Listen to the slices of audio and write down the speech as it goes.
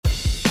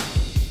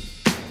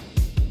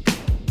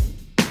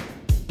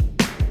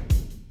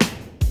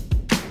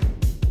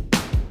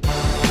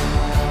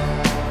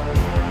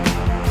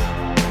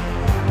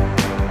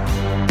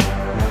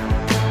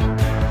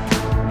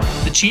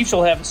Chiefs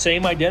will have the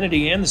same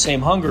identity and the same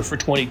hunger for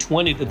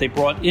 2020 that they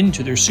brought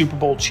into their Super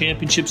Bowl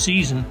championship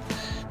season.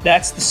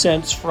 That's the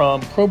sense from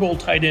Pro Bowl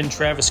tight end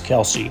Travis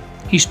Kelce.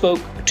 He spoke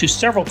to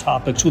several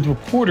topics with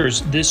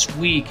reporters this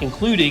week,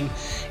 including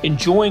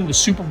enjoying the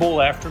Super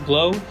Bowl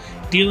afterglow,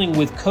 dealing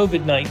with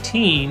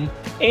COVID-19,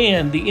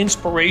 and the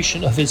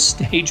inspiration of his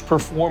stage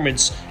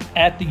performance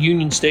at the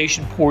Union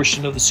Station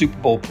portion of the Super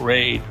Bowl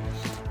parade.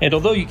 And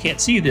although you can't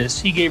see this,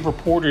 he gave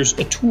reporters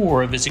a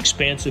tour of his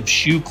expansive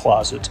shoe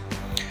closet.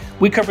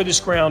 We cover this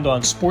ground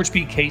on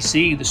SportsBeat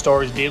KC, the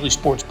Star's daily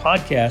sports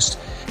podcast.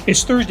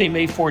 It's Thursday,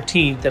 May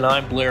 14th, and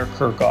I'm Blair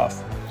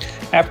Kirchhoff.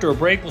 After a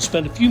break, we'll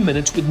spend a few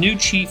minutes with new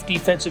Chief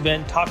defensive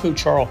end Taco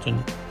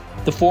Charlton.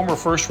 The former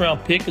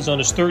first-round pick is on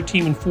his third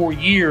team in 4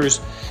 years,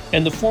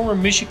 and the former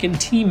Michigan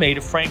teammate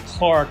of Frank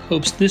Clark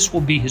hopes this will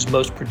be his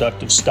most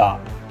productive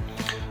stop.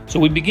 So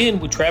we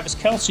begin with Travis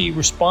Kelce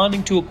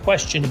responding to a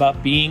question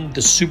about being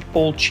the Super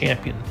Bowl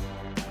champion.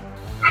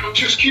 I'm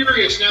just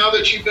curious, now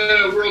that you've been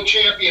a world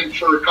champion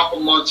for a couple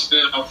months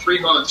now, 3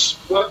 months,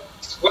 what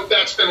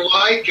that's been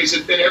like? Has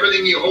it been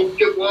everything you hoped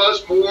it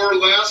was, more or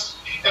less?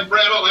 And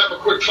Brad, I'll have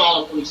a quick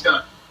follow-up when he's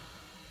done.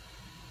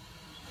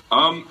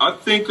 I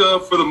think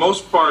for the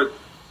most part,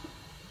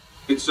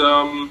 it's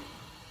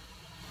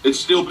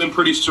still been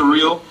pretty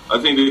surreal. I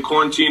think the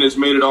quarantine has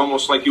made it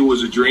almost like it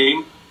was a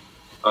dream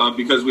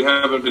because we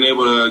haven't been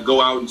able to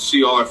go out and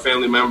see all our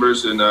family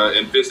members and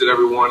visit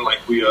everyone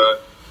like we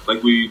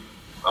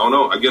I don't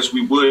know. I guess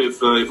we would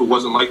if it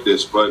wasn't like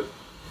this. But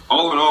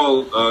all in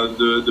all,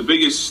 the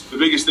biggest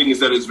thing is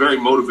that it's very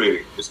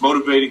motivating. It's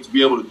motivating to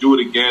be able to do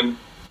it again.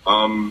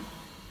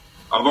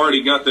 I've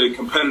already got the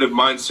competitive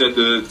mindset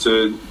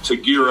to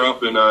gear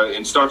up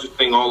and start the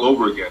thing all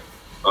over again.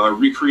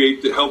 Help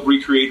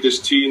recreate this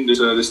team,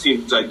 this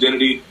team's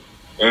identity,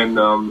 and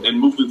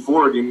moving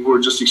forward. And we're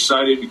just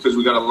excited because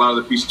we got a lot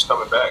of the pieces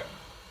coming back.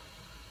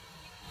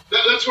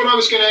 That's what I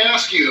was going to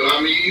ask you.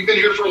 I mean, you've been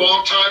here for a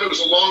long time. It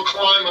was a long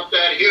climb up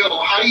that hill.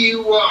 How do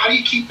you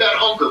keep that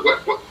hunger?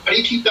 How do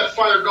you keep that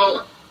fire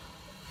going?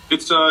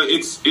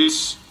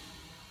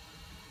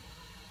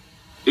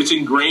 It's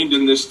ingrained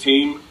in this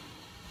team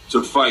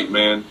to fight,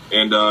 man,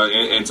 and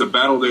to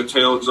battle their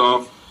tails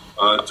off,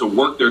 to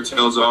work their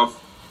tails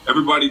off.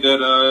 Everybody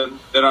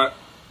that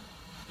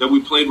we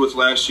played with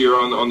last year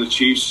on the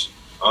Chiefs,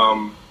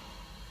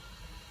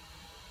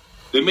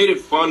 they made it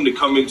fun to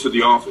come into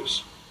the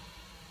office.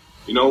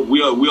 You know,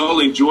 we all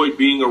enjoyed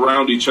being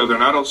around each other,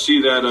 and I don't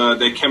see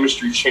that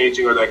chemistry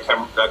changing or that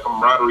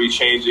camaraderie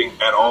changing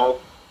at all,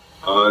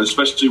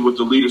 especially with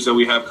the leaders that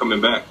we have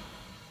coming back.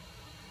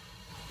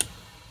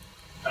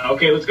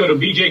 Okay, let's go to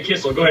BJ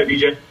Kissel. Go ahead,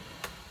 BJ.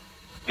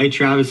 Hey,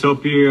 Travis.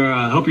 Hope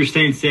you're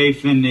staying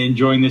safe and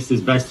enjoying this as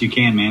best you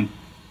can, man.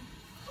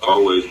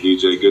 Always,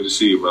 BJ. Good to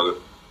see you, brother.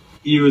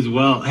 You as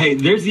well. Hey,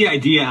 there's the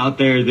idea out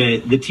there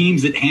that the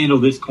teams that handle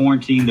this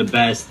quarantine the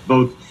best,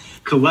 both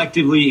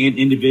collectively and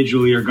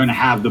individually, are going to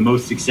have the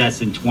most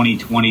success in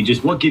 2020.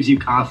 Just what gives you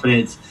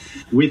confidence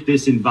with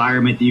this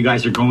environment that you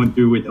guys are going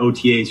through with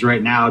OTAs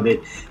right now, that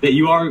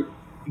you are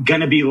going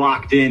to be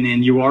locked in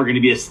and you are going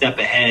to be a step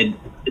ahead,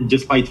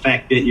 despite the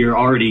fact that you're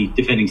already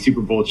defending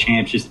Super Bowl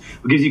champs? Just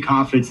what gives you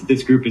confidence that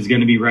this group is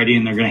going to be ready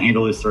and they're going to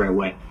handle this the right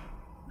way?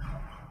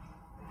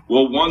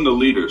 Well, one, the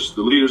leaders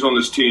on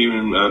this team,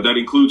 and that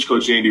includes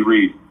Coach Andy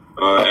Reid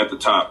at the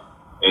top,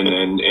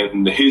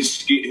 and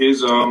his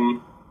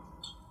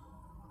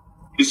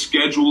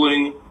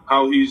scheduling,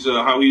 how he's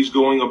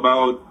going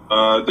about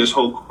this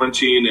whole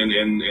quarantine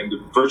and the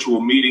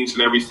virtual meetings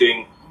and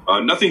everything.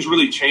 Nothing's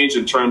really changed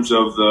in terms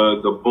of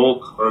the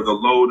bulk or the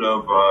load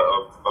of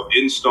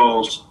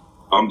installs,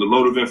 the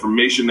load of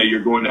information that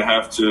you're going to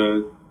have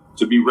to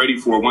be ready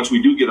for once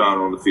we do get out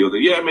on the field.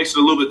 And yeah, it makes it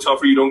a little bit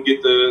tougher. You don't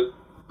get the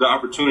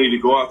opportunity to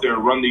go out there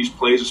and run these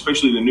plays,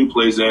 especially the new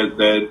plays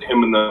that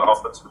him and the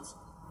offensive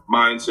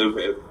minds have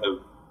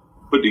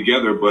put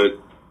together. But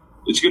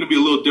it's going to be a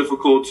little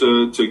difficult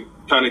to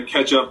kind of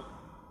catch up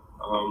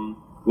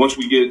once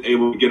we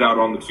able to get out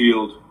on the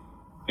field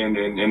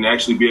and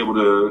actually be able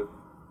to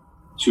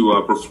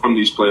perform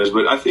these plays.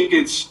 But I think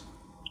it's,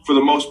 for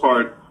the most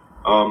part,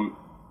 the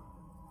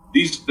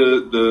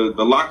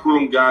locker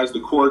room guys,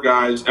 the core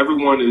guys,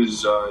 everyone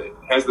has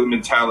the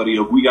mentality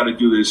of we got to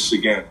do this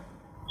again.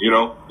 You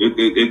know,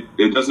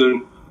 it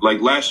doesn't, like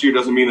last year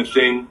doesn't mean a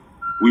thing.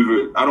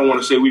 I don't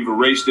want to say we've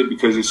erased it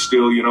because it's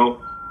still,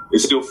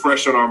 it's still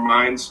fresh on our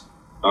minds.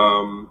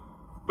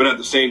 But at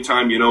the same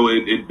time,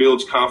 it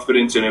builds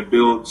confidence and it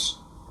builds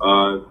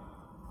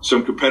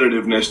some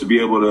competitiveness to be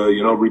able to,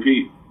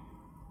 repeat.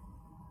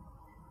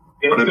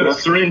 Yeah, let's go to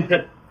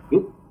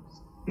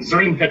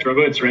Seren Petra.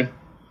 Go ahead, Seren.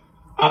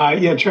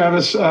 Yeah,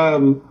 Travis,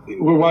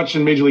 we're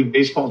watching Major League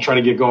Baseball try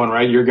to get going,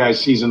 right? Your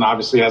guys' season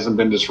obviously hasn't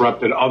been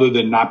disrupted other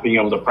than not being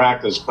able to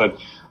practice. But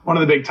one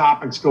of the big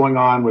topics going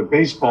on with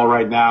baseball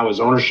right now is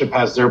ownership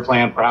has their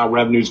plan for how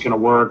revenue is going to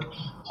work.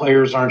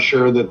 Players aren't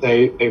sure that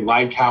they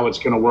like how it's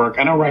going to work.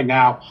 I know right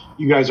now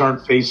you guys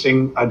aren't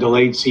facing a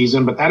delayed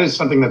season, but that is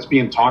something that's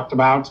being talked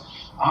about.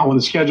 When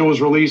the schedule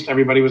was released,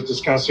 everybody was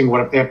discussing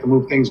what if they have to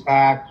move things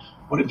back?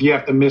 What if you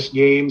have to miss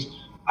games?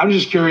 I'm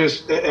just curious,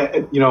 has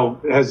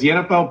the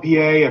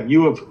NFLPA, have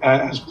you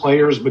as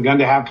players begun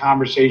to have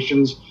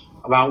conversations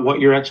about what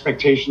your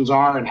expectations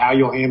are and how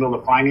you'll handle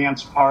the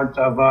finance part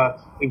of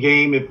the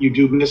game if you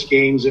do miss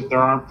games, if there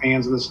aren't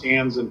fans in the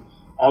stands, and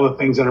all the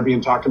things that are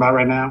being talked about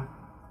right now?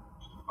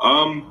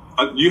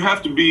 You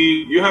have to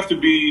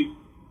be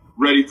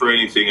ready for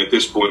anything at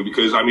this point,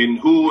 because I mean,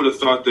 who would have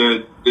thought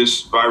that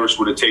this virus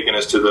would have taken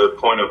us to the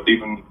point of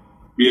even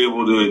being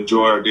able to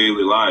enjoy our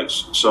daily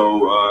lives?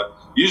 So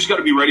you just got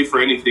to be ready for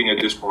anything at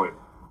this point.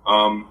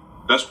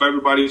 That's why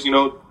everybody's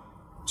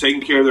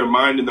taking care of their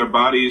mind and their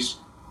bodies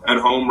at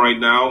home right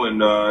now,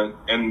 and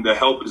the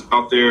help is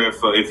out there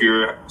if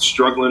you're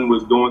struggling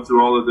with going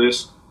through all of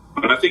this.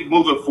 But I think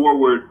moving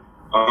forward,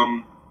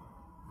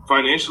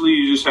 financially,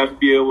 you just have to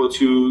be able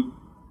to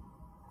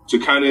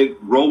kind of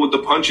roll with the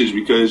punches,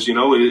 because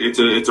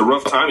it's a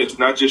rough time. It's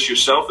not just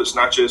yourself, it's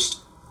not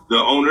just the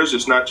owners,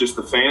 it's not just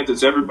the fans,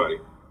 it's everybody.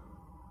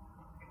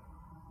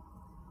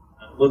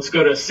 Let's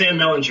go to Sam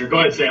Mellinger. Go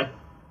ahead, Sam.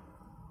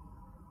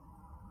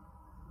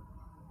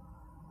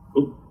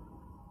 Ooh.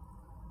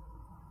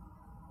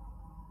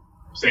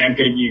 Sam,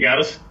 you got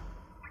us?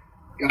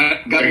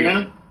 Got it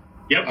now?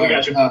 Yep, we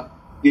got you.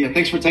 Yeah,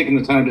 thanks for taking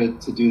the time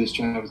to do this,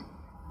 Travis.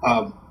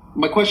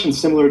 My question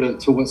is similar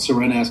to what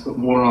Seren asked, but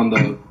more on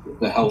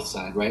the health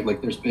side, right?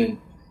 Like there's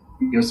been,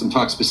 some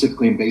talk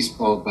specifically in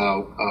baseball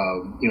about,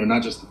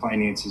 not just the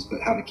finances, but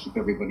how to keep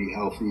everybody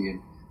healthy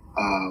and,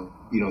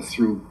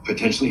 through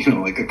potentially,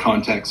 like a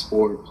contact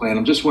sport plan.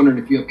 I'm just wondering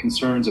if you have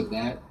concerns of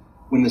that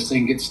when this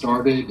thing gets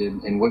started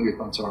and what your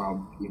thoughts are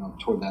on,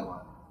 toward that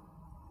line.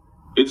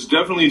 It's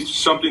definitely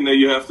something that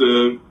you have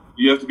to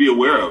be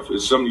aware of.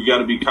 It's something you got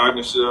to be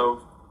cognizant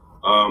of.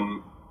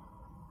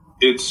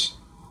 It's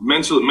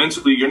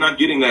mentally, you're not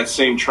getting that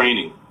same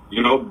training.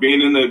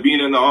 Being in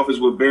the office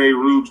with Barry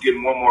Rubes,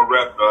 getting one more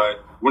rep,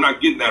 we're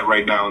not getting that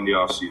right now in the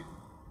offseason.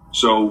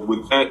 So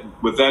with that,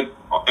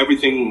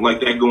 everything like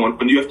that going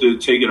on, you have to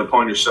take it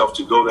upon yourself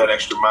to go that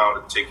extra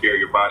mile to take care of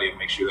your body and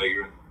make sure that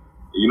you're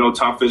in,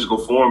 top physical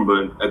form.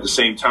 But at the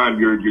same time,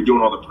 you're doing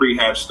all the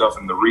prehab stuff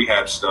and the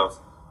rehab stuff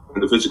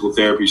and the physical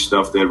therapy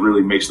stuff that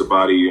really makes the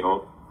body,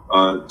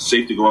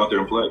 safe to go out there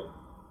and play.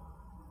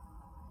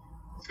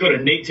 Let's go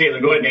to Nate Taylor.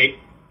 Go ahead, Nate.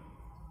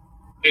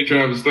 Hey,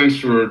 Travis, thanks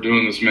for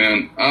doing this,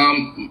 man.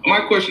 My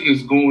question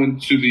is going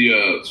to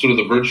the sort of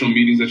the virtual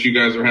meetings that you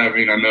guys are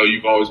having. I know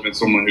you've always been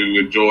someone who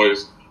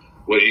enjoys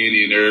what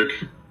Andy and Eric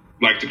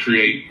like to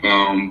create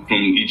from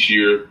each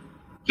year.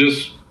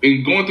 Just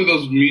in going through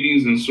those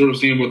meetings and sort of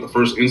seeing what the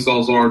first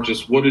installs are,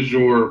 just what is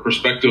your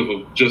perspective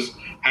of just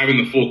having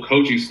the full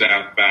coaching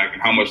staff back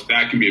and how much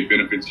that can be a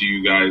benefit to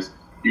you guys,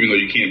 even though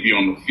you can't be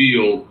on the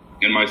field?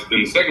 And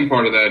the second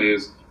part of that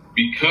is,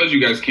 because you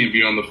guys can't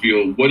be on the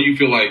field, what do you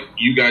feel like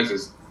you guys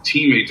as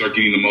teammates are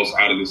getting the most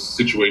out of this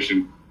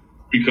situation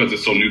because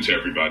it's so new to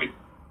everybody?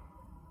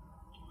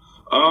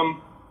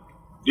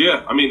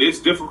 Yeah, I mean, it's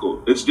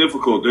difficult. It's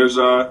difficult. There's,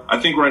 I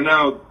think right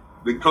now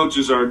the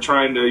coaches are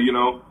trying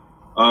to,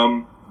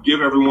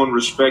 give everyone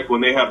respect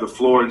when they have the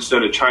floor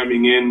instead of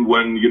chiming in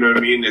when,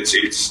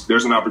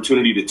 there's an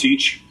opportunity to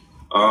teach.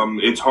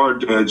 It's hard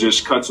to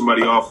just cut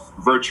somebody off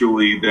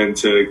virtually than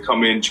to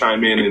come in,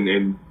 chime in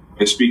and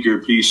speak your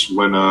piece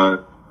when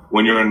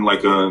you're in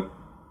like a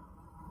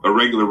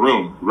regular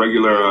room,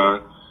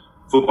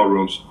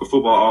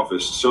 football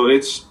office. So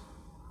it's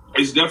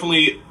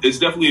definitely a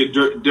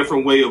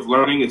different way of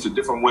learning. It's a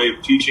different way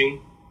of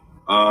teaching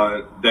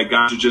that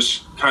guys are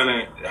just kind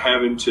of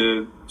having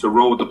to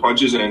roll with the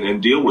punches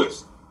and deal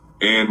with.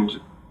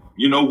 And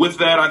with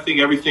that, I think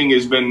everything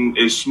has been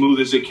as smooth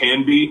as it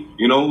can be.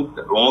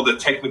 All the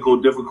technical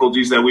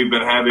difficulties that we've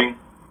been having,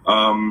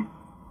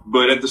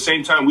 but at the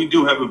same time, we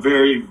do have a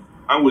veteran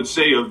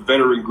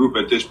group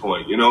at this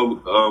point.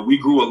 We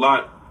grew a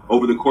lot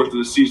over the course of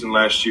the season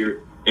last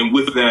year, and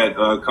with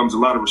that comes a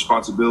lot of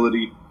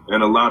responsibility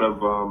and a lot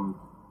of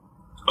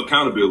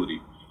accountability.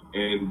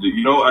 And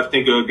I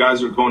think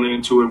guys are going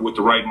into it with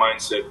the right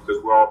mindset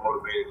because we're all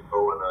motivated to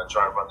go and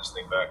try and run this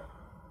thing back.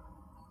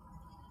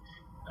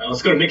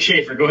 Let's go to Mick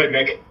Schaefer. Go ahead,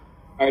 Mick.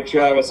 All right,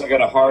 Travis, I got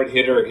a hard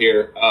hitter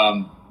here.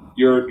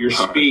 Your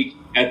speech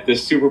at the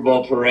Super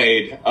Bowl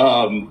parade,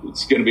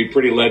 it's going to be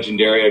pretty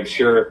legendary, I'm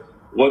sure.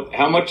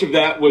 How much of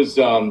that was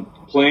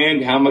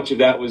planned? How much of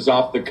that was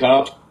off the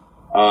cuff?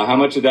 How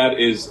much of that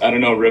is,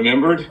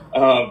 remembered?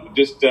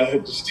 Just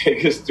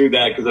take us through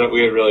that, because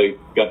we haven't really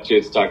got a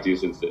chance to talk to you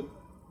since then.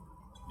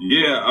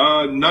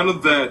 Yeah, none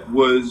of that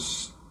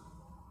was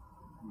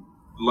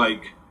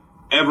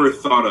ever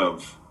thought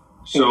of.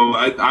 So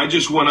I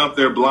just went up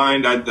there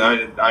blind. I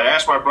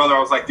asked my brother, I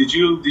was like, did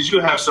you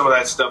have some of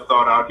that stuff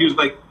thought out? He was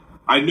like,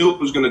 I knew it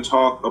was going to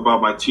talk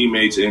about my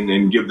teammates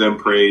and give them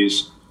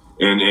praise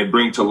and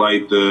bring to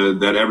light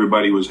that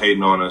everybody was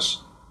hating on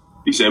us.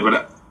 He said,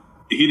 but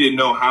he didn't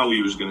know how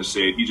he was going to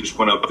say it. He just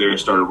went up there and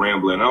started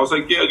rambling. I was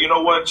like, yeah, you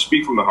know what?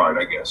 Speak from the heart,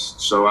 I guess.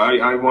 So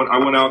I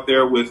went out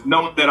there with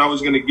knowing that I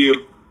was going to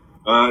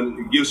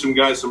give some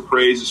guys some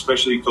praise,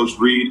 especially Coach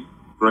Reed,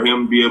 for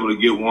him to be able to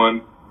get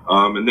one.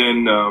 And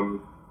then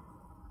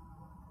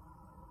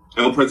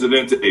El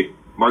Presidente,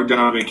 Mark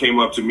Donovan came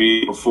up to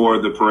me before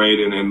the parade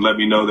and let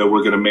me know that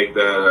we're going to make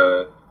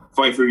that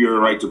 "Fight for Your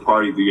Right to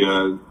Party"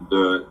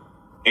 the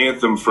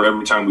anthem for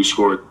every time we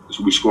score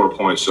a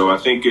point. So I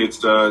think it's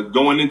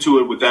going into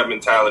it with that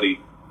mentality,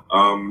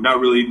 not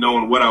really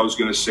knowing what I was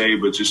going to say,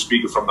 but just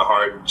speaking from the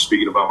heart and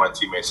speaking about my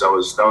teammates. That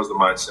was the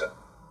mindset.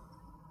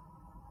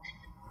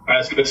 All right,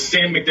 let's go to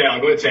Sam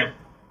McDowell. Go ahead, Sam.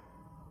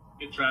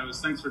 Hey,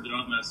 Travis. Thanks for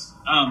doing this.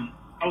 I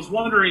was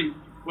wondering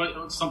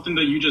something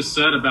that you just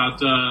said about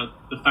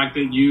the fact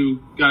that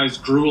you guys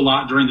grew a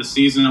lot during the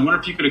season. I wonder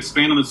if you could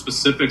expand on the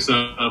specifics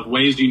of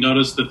ways you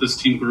noticed that this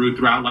team grew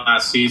throughout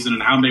last season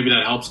and how maybe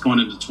that helps going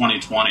into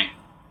 2020.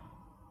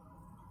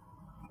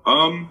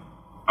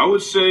 I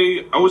would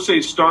say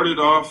it started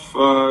off.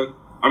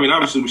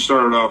 Obviously we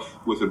started off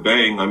with a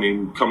bang. I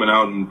mean, coming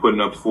out and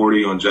putting up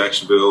 40 on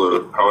Jacksonville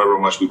or however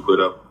much we put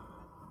up.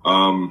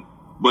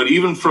 But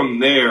even from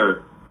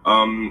there,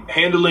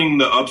 handling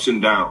the ups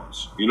and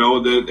downs,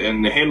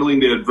 and handling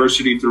the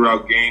adversity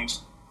throughout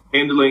games,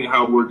 handling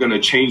how we're going to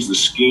change the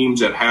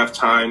schemes at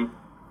halftime,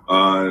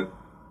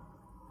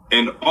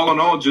 and all in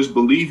all, just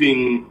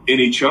believing in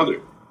each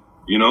other.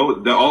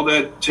 All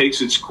that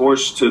takes its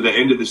course to the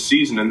end of the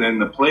season, and then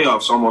the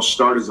playoffs almost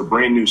start as a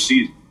brand new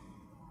season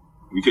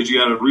because you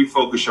got to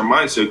refocus your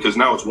mindset because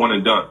now it's one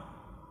and done.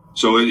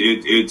 So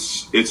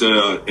it's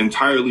a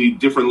entirely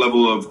different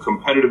level of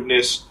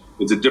competitiveness.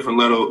 It's a different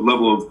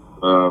level of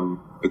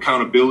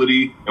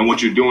accountability and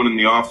what you're doing in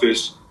the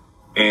office.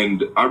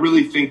 And I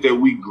really think that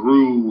we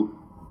grew.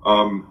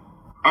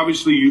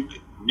 Obviously,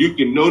 you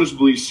can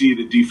noticeably see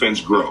the defense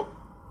grow.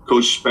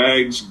 Coach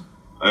Spags,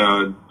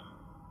 5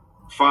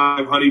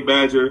 Honey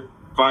Badger,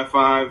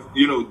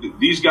 5'5".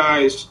 These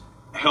guys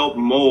help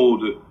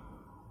mold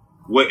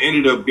what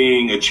ended up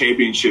being a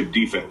championship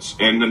defense.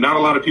 And not a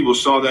lot of people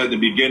saw that in the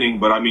beginning,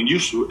 but I mean,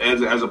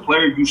 as a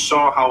player, you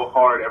saw how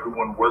hard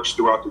everyone works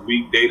throughout the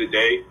week, day to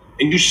day.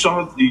 And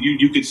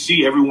you could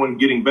see everyone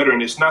getting better.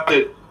 And it's not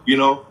that,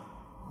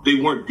 they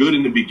weren't good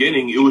in the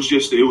beginning. It was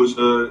just, it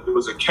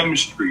was a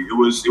chemistry. It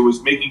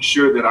was making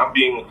sure that I'm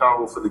being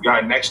accountable for the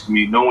guy next to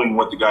me, knowing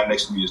what the guy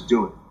next to me is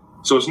doing.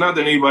 So it's not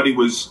that anybody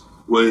was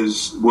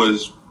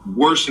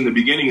worse in the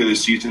beginning of the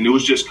season. It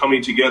was just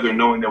coming together,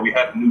 knowing that we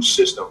had a new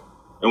system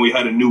and we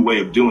had a new way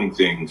of doing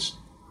things,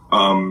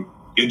 and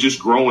just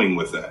growing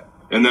with that.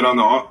 And then on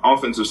the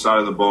offensive side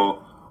of the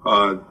ball,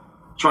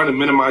 trying to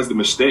minimize the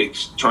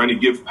mistakes, trying to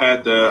give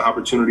Pat the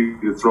opportunity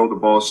to throw the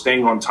ball,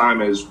 staying on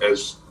time as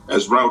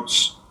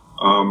routes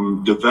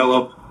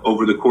develop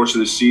over the course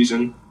of the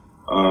season,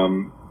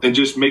 and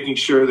just making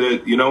sure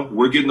that,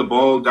 we're getting the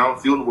ball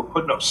downfield and we're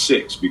putting up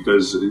 6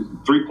 because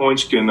 3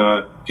 points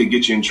can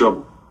get you in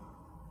trouble.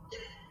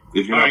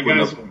 If you're not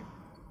putting up.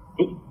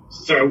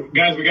 So,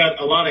 guys, we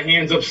got a lot of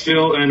hands up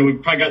still, and we've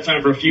probably got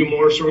time for a few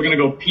more. So we're going to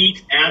go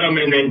Pete, Adam,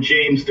 and then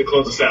James to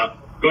close us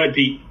out. Go ahead,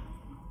 Pete.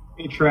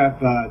 Hey,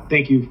 Trav.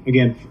 Thank you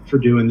again for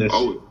doing this.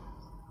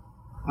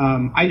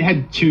 I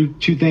had two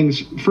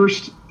things.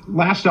 First,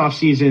 last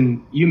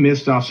offseason, you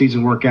missed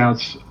offseason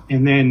workouts,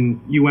 and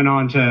then you went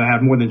on to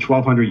have more than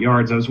 1,200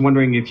 yards. I was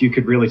wondering if you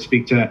could really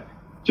speak to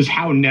just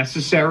how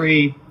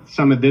necessary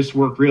some of this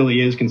work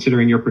really is,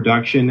 considering your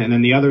production. And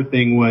then the other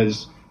thing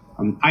was,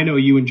 I know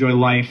you enjoy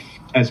life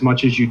as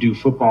much as you do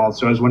football,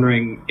 so I was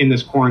wondering, in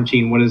this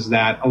quarantine, what has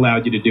that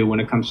allowed you to do when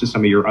it comes to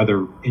some of your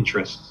other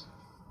interests?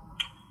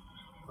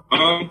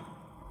 Well,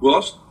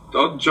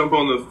 I'll jump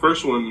on the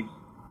first one.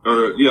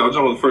 I'll jump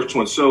on the first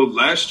one. So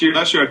last year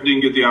I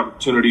didn't get the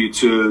opportunity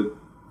to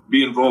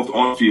be involved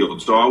on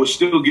field. So I was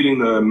still getting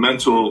the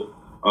mental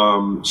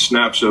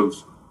snaps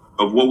of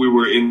what we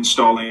were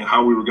installing,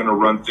 how we were going to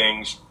run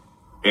things.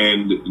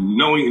 And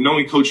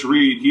knowing Coach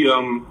Reed,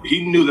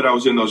 he knew that I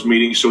was in those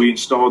meetings, so he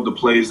installed the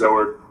plays that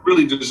were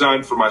really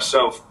designed for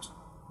myself.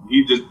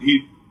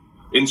 He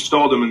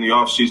installed them in the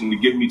offseason to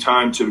give me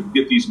time to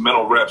get these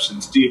mental reps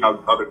and see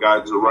how other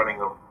guys are running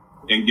them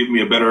and give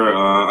me a better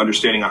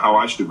understanding of how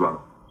I should run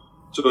them.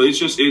 So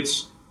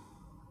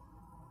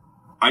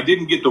I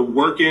didn't get the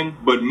work in,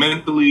 but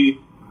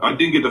mentally, I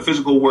didn't get the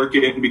physical work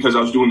in because I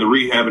was doing the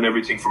rehab and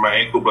everything for my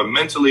ankle. But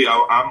mentally,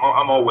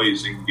 I'm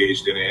always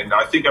engaged in it. And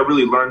I think I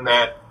really learned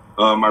that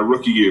my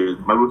rookie year.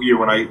 My rookie year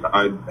when I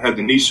had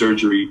the knee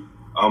surgery,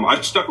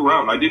 I stuck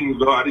around. I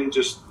didn't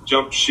just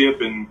jump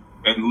ship and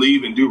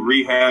leave and do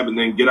rehab and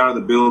then get out of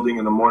the building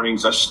in the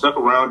mornings. I stuck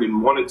around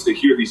and wanted to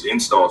hear these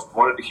installs,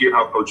 wanted to hear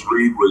how Coach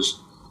Reed was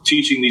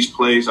teaching these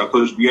plays, how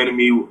Coach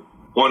Bieniemy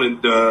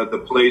wanted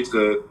the plays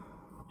to,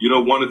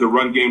 wanted the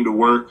run game to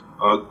work,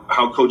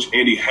 how Coach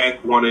Andy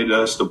Heck wanted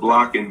us to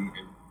block and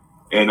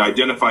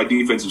identify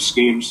defensive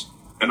schemes.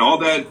 And all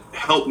that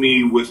helped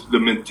me with the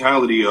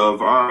mentality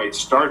of, all right,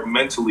 start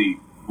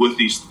mentally with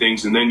these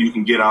things, and then you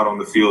can get out on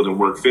the field and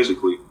work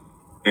physically.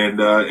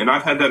 And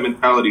I've had that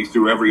mentality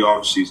through every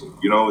offseason.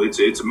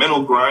 It's a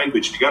mental grind,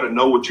 but you got to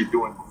know what you're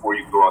doing before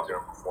you go out there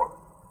and perform.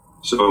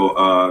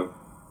 So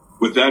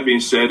with that being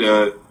said,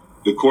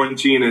 the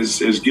quarantine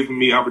has given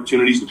me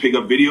opportunities to pick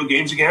up video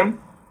games again.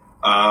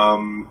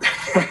 I've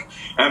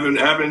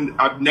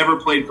never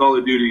played Call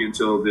of Duty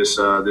until this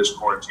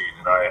quarantine,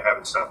 and I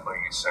haven't stopped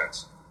playing it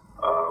since.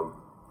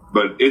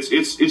 But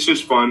it's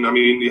just fun. I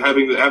mean,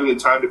 having the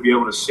time to be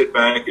able to sit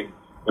back and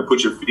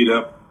put your feet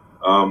up,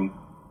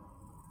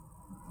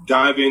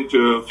 dive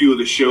into a few of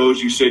the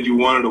shows you said you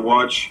wanted to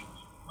watch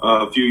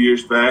a few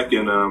years back,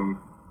 and I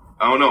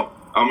don't know.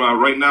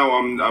 Right now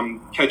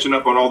I'm catching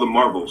up on all the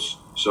Marvels,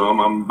 so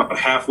I'm about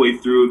halfway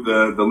through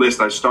the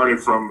list. I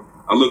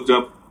looked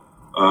up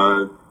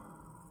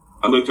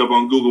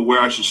on Google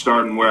where I should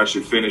start and where I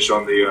should finish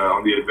on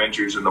the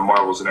Avengers and the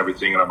Marvels and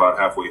everything, and I'm about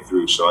halfway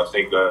through. So I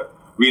think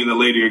me and the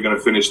lady are going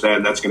to finish that,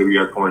 and that's going to be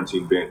our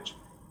quarantine binge.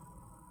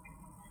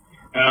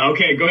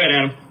 Okay, go ahead,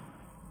 Adam.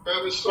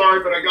 I'm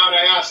sorry, but I got to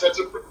ask. That's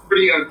a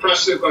pretty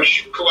impressive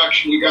shoe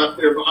collection you got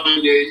there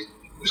behind you.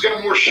 Who's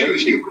got more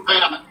shoes? You or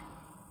Pat?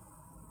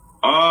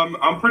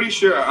 I'm pretty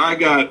sure I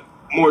got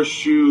more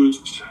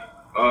shoes.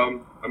 I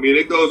mean,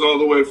 it goes all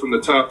the way from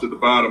the top to the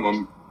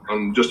bottom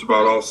on just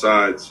about all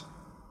sides.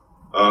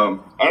 I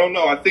don't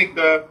know. I think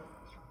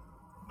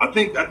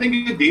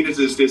Adidas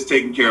is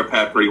taking care of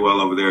Pat pretty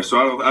well over there.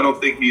 So I don't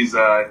think he's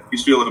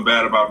feeling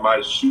bad about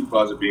my shoe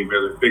closet being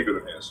bigger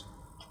than his.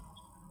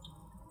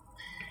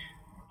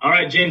 All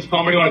right, James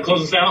Palmer, you want to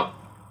close us out?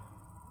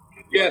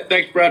 Yeah,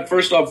 thanks, Brad.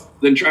 First off,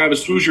 then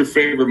Travis, who's your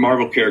favorite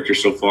Marvel character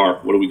so far?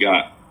 What do we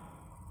got?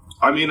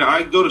 I mean,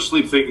 I go to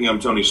sleep thinking I'm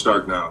Tony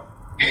Stark now.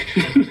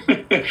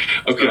 Okay,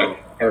 so.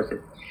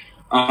 Perfect.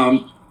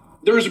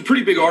 There was a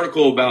pretty big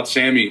article about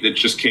Sammy that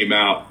just came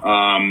out,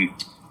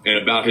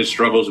 and about his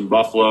struggles in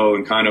Buffalo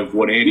and kind of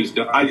what Andy's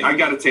done.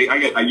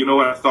 You know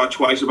what? I thought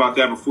twice about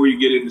that before you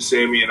get into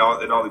Sammy and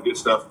all the good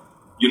stuff.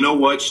 You know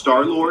what?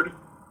 Star-Lord?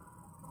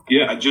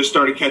 Yeah. I just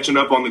started catching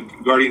up on the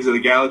Guardians of the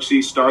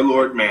Galaxy.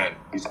 Star-Lord, man,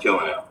 he's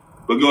killing it.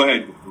 But go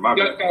ahead. You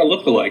guys kind of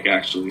look alike,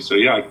 actually. So,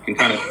 yeah, I can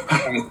kind of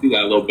see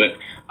that a little bit.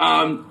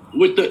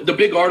 With the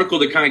big article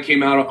that kind of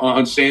came out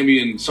on Sammy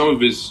and some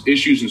of his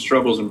issues and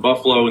struggles in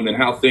Buffalo, and then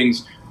how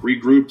things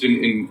regrouped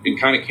in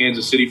kind of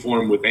Kansas City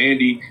for him with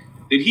Andy,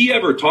 did he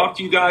ever talk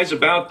to you guys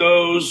about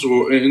those?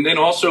 And then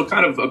also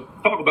kind of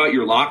talk about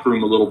your locker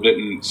room a little bit,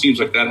 and it seems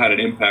like that had an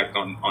impact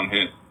on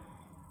him.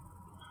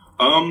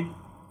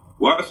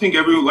 Well, I think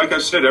like I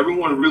said,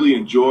 everyone really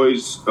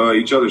enjoys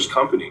each other's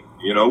company.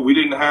 You know, we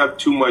didn't have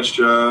too much,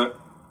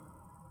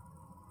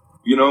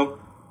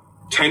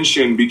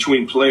 tension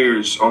between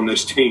players on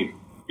this team.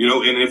 You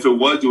know, and if it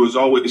was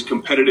always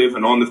competitive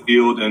and on the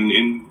field and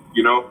in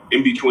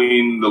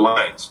between the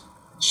lines.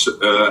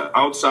 So,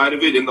 outside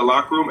of it, in the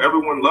locker room,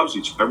 everyone loves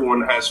each other.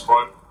 Everyone has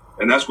fun,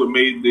 and that's what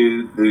made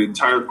the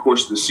entire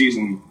course of the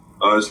season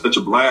such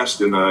a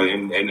blast and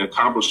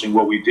accomplishing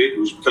what we did. It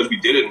was because we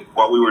did it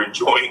while we were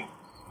enjoying,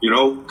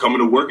 coming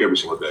to work every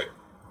single day.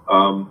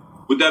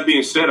 With that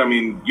being said, I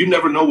mean, you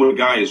never know what a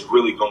guy is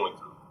really going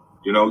through,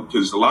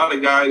 because a lot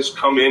of guys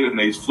come in and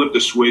they flip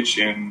the switch,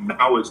 and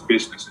now it's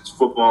business, it's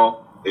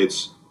football,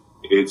 it's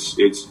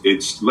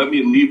let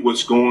me leave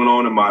what's going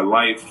on in my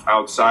life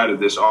outside of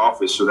this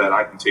office so that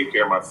I can take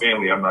care of my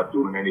family. I'm not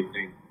doing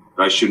anything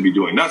that I shouldn't be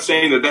doing. Not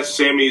saying that that's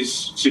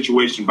Sammy's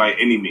situation by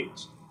any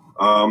means,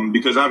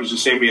 because obviously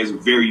Sammy has a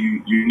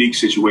very unique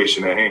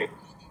situation at hand,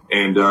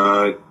 and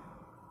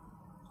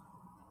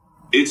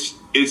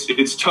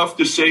it's tough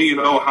to say,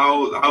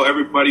 how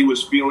everybody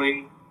was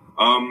feeling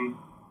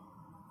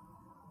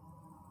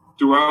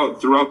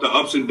throughout the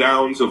ups and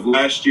downs of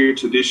last year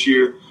to this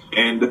year,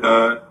 and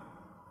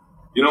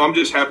I'm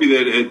just happy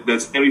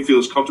that Sammy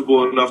feels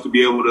comfortable enough to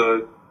be able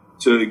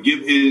to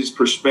give his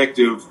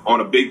perspective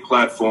on a big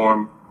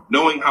platform,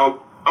 knowing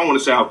how, I don't want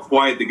to say how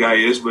quiet the guy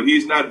is, but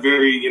he's not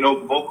very,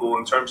 vocal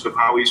in terms of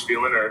how he's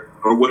feeling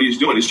or what he's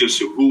doing. It's just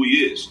who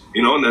he is,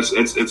 and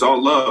it's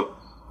all love.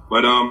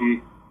 But,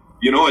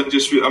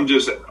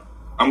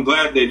 I'm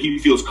glad that he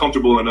feels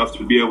comfortable enough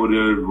to be able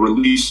to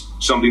release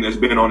something that's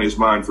been on his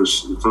mind for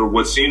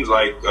what seems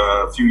like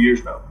a few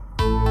years now.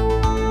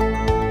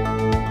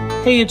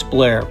 Hey, it's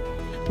Blair.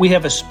 We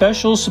have a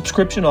special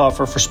subscription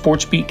offer for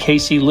SportsBeat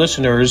KC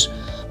listeners,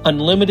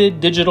 unlimited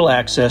digital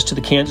access to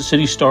the Kansas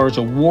City Star's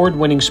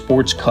award-winning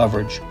sports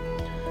coverage.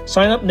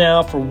 Sign up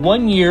now for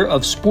 1 year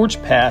of Sports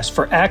Pass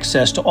for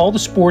access to all the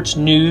sports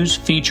news,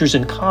 features,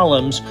 and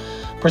columns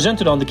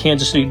presented on the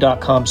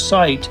kansascity.com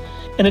site,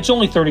 and it's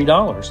only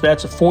 $30.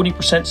 That's a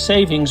 40%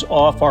 savings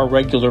off our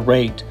regular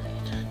rate.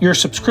 Your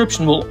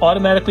subscription will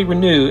automatically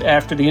renew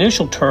after the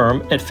initial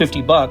term at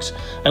 $50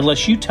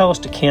 unless you tell us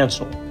to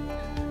cancel.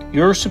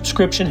 Your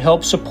subscription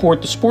helps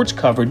support the sports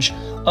coverage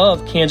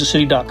of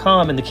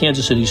kansascity.com and the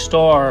Kansas City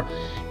Star,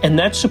 and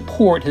that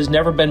support has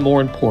never been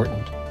more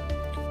important.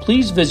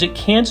 Please visit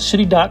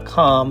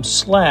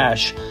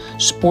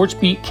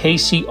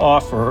kansascity.com/SportsBeatKC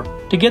offer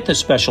to get this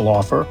special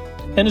offer.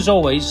 And as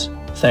always,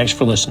 thanks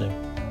for listening.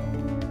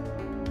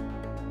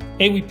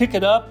 Hey, we pick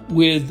it up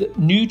with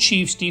new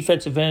Chiefs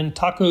defensive end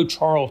Taco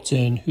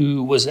Charlton,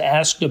 who was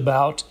asked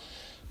about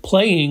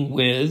playing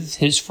with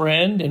his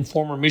friend and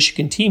former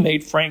Michigan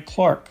teammate Frank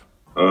Clark.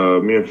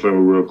 Me and Frank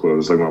were real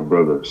close. It's like my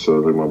brother. So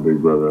it's like my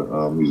big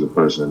brother. He's a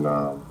person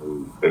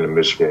who, in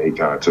Michigan, he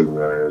kind of took me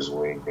under his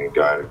wing and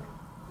guided me.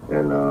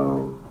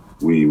 And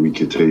we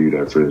continue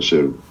that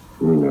friendship,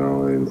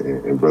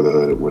 and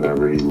brotherhood.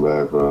 Whenever he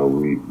left,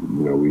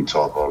 we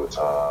talk all the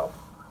time.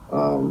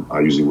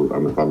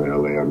 If I'm in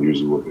LA, I'm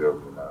usually with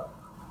him.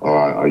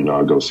 And,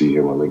 I go see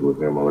him, I link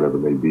with him or whatever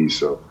it may be.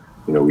 So,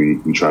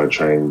 we try to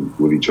train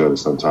with each other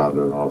sometime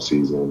during the off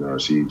season or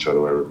see each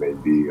other, whatever it may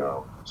be.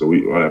 So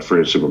that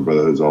friendship and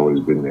brotherhood has always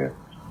been there.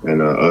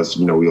 And us,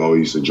 we always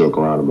used to joke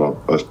around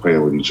about us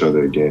playing with each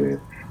other again,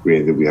 and we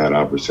didn't think we had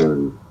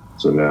opportunity.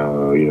 So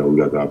now, we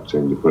got the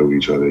opportunity to play with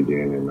each other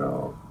again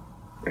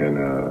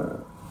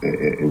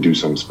and do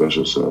something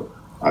special. So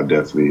I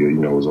definitely,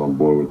 was on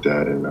board with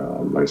that. And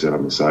like I said,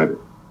 I'm excited.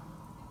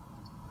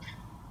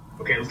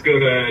 Okay, let's go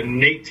to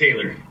Nate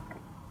Taylor.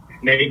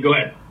 Nate, go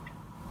ahead.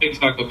 Hey,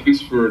 Taco,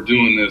 thanks for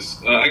doing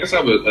this. I guess I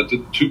have a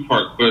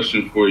two-part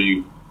question for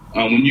you.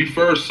 When you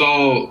first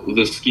saw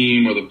the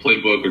scheme or the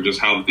playbook or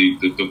just how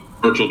the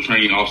virtual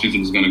training offseason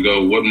was going to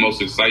go, what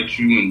most excites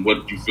you and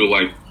what do you feel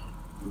like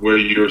where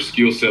your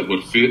skill set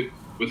would fit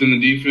within the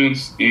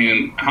defense?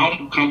 And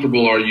how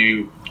comfortable are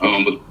you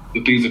with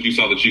the things that you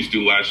saw the Chiefs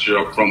do last year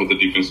up front with the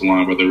defensive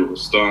line, whether it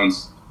was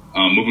stunts,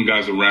 moving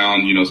guys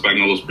around?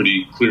 Spagnuolo's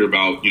pretty clear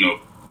about,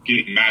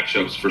 getting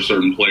matchups for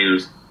certain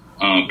players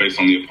based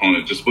on the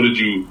opponent. Just what did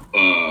you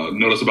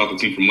notice about the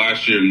team from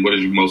last year, and what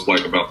did you most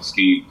like about the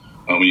scheme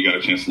when you got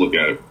a chance to look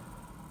at it?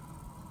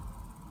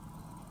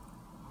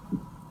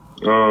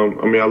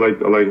 I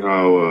like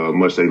how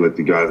much they let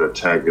the guys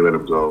attack. They let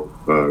them go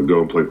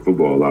and play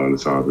football a lot of the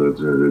time. At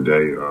the end of the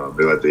day,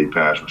 they let they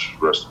pass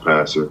rush the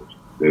passer.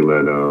 They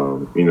let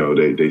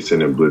they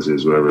send in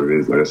blitzes, whatever it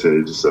is. Like I said,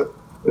 it's just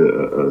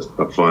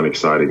a fun,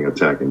 exciting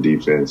attacking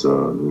defense.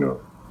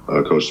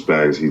 Coach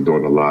Spags, he's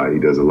doing a lot. He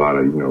does a lot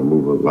of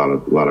moving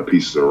a lot of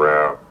pieces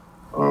around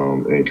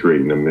and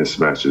creating the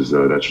mismatches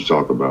that you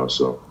talk about.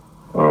 So.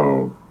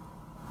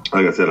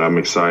 Like I said, I'm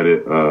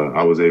excited.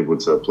 I was able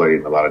to play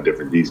in a lot of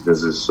different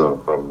defenses,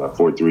 from the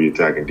 4-3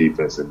 attacking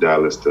defense in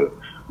Dallas to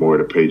more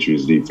of the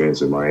Patriots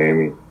defense in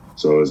Miami.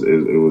 So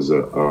it was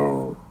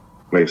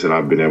like I said,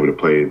 I've been able to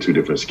play in two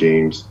different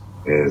schemes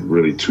and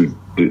really two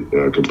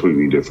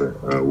completely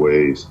different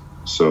ways.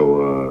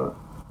 So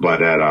by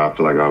that, I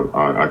feel like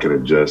I can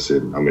adjust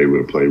and I'm able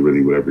to play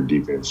really whatever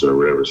defense or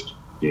whatever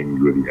scheme you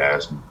really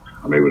ask me.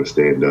 I'm able to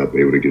stand up,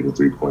 able to get the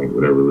 3-point,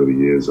 whatever it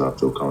really is. I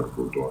feel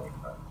comfortable doing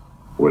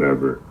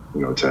whatever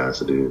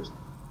task it is.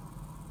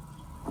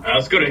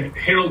 Let's go to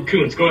Harold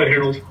Kuntz. Go ahead,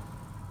 Harold.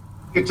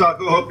 Hey,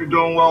 Taco. Hope you're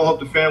doing well. Hope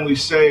the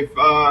family's safe.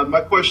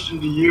 My question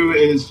to you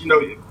is, now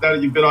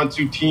that you've been on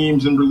two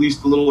teams and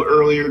released a little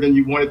earlier than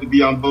you wanted to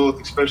be on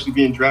both, especially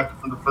being drafted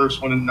from the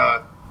first one in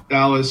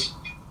Dallas,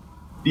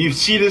 do you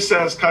see this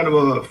as kind of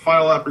a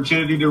final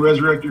opportunity to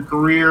resurrect your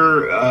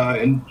career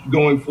and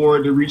going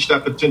forward to reach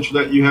that potential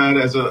that you had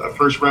as a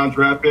first-round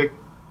draft pick?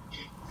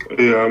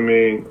 Yeah, I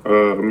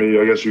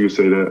guess you could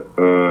say that.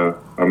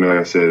 Like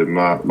I said,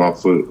 my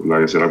foot,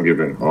 like I said, I'm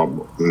giving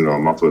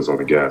my foot's on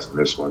the gas in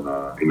this one.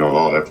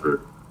 All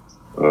effort.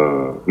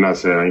 Not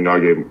saying, I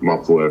gave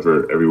my full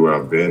effort everywhere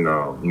I've been.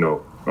 In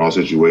all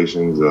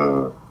situations,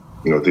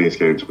 things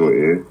came to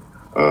an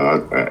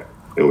end.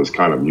 It was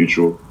kind of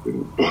mutual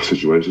in both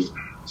situations,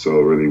 so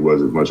it really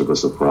wasn't much of a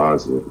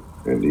surprise in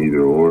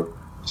either or.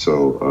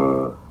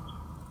 So,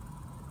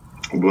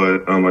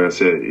 but like I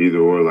said, either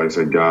or, like I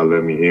said, God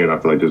led me here, and I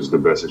feel like this is the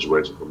best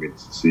situation for me to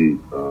succeed.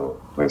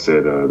 Like I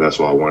said, that's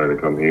why I wanted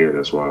to come here.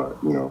 That's why,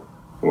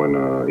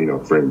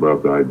 when Frank brought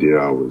up the idea,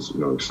 I was,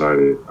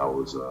 excited. I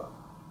was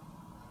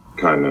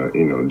kind of,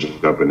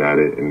 jumping at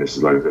it. And this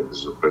is, like I said, this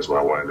is the place where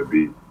I wanted to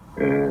be.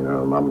 And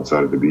I'm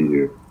excited to be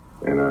here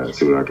and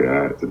see what I can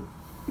add to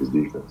this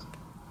defense.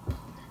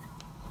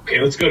 Okay,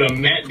 let's go to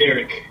Matt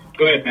Derrick.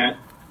 Go ahead, Matt.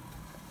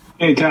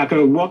 Hey,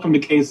 Taco. Welcome to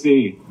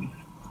KC.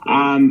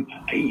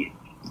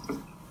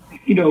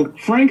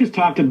 Frank has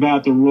talked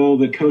about the role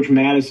that Coach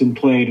Madison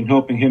played in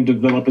helping him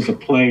develop as a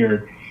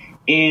player.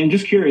 And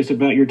just curious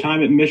about your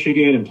time at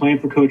Michigan and playing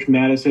for Coach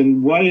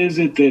Madison. What is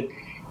it that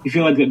you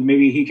feel like that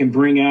maybe he can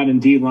bring out in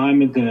D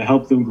linemen to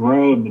help them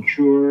grow and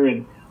mature?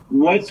 And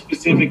what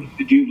specifically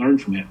did you learn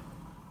from him?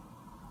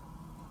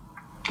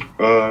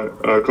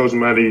 Coach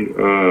Matty,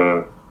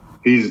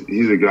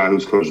 he's a guy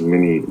who's coached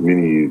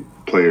many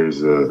players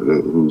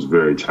who's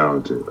very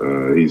talented.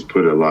 He's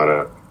put a lot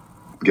of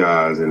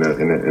guys in the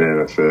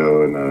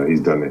NFL, and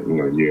he's done it,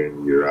 year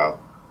in, year out.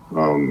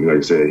 Like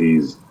I said,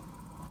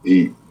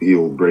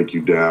 he'll break you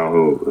down.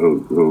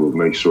 He'll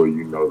make sure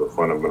you know the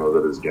fundamentals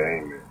of this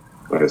game. And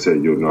like I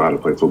said, you'll know how to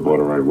play football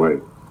the right way.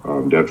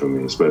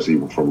 Definitely, especially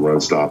from run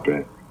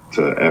stopping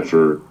to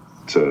effort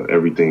to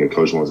everything a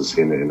coach wants to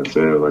see in the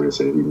NFL. Like I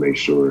said, he makes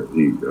sure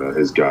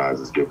his guys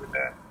is given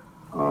that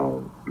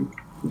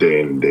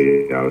day in and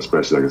day out,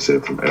 especially, like I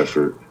said, from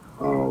effort.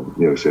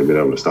 Being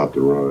able to stop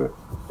the run.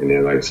 And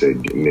then, like I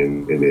said,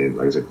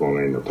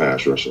 going in the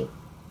pass rushing,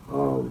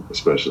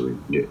 especially.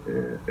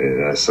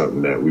 And that's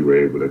something that we were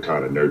able to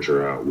kind of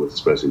nurture out with,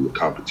 especially with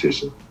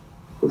competition.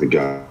 with the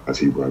guys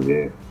he brought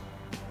in.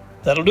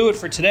 That'll do it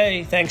for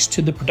today. Thanks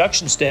to the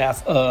production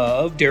staff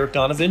of Derek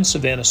Donovan,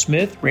 Savannah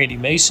Smith, Randy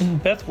Mason,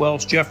 Beth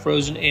Welsh, Jeff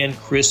Rosen, and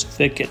Chris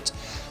Fickett.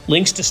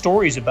 Links to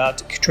stories about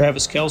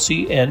Travis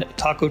Kelce and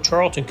Taco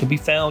Charlton can be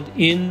found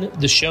in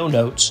the show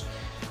notes.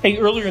 Hey,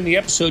 earlier in the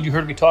episode, you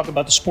heard me talk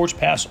about the Sports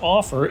Pass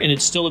offer, and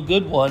it's still a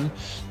good one.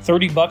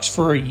 $30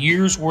 for a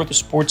year's worth of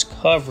sports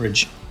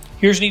coverage.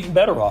 Here's an even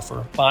better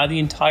offer. Buy the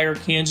entire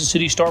Kansas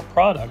City Star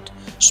product.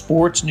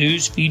 Sports,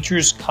 news,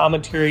 features,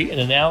 commentary, and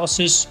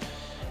analysis.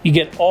 You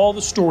get all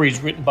the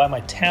stories written by my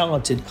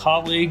talented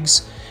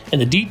colleagues, and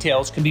the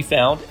details can be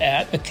found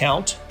at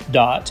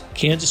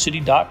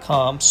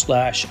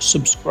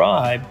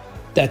account.kansascity.com/subscribe.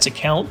 That's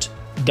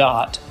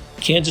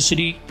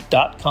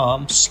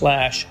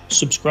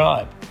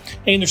account.kansascity.com/subscribe.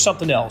 Hey, and there's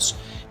something else.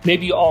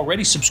 Maybe you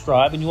already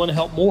subscribe and you want to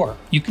help more.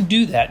 You can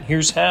do that.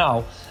 Here's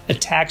how. A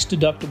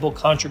tax-deductible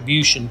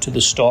contribution to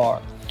the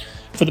Star.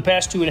 For the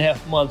past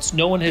 2.5 months,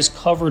 no one has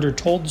covered or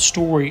told the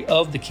story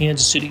of the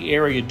Kansas City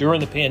area during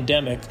the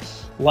pandemic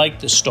like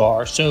the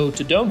Star. So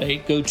to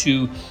donate, go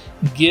to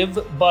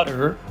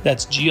GiveButter,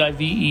 that's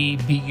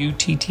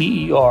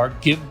GiveButter,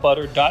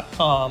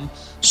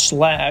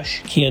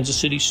 givebutter.com/Kansas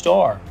City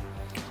Star.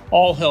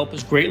 All help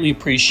is greatly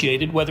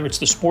appreciated, whether it's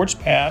the Sports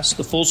Pass,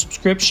 the full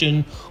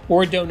subscription,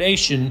 or a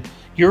donation.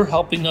 You're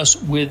helping us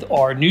with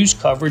our news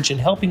coverage and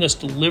helping us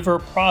deliver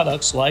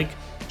products like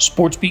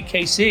SportsBeat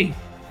KC.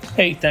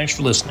 Hey, thanks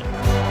for listening.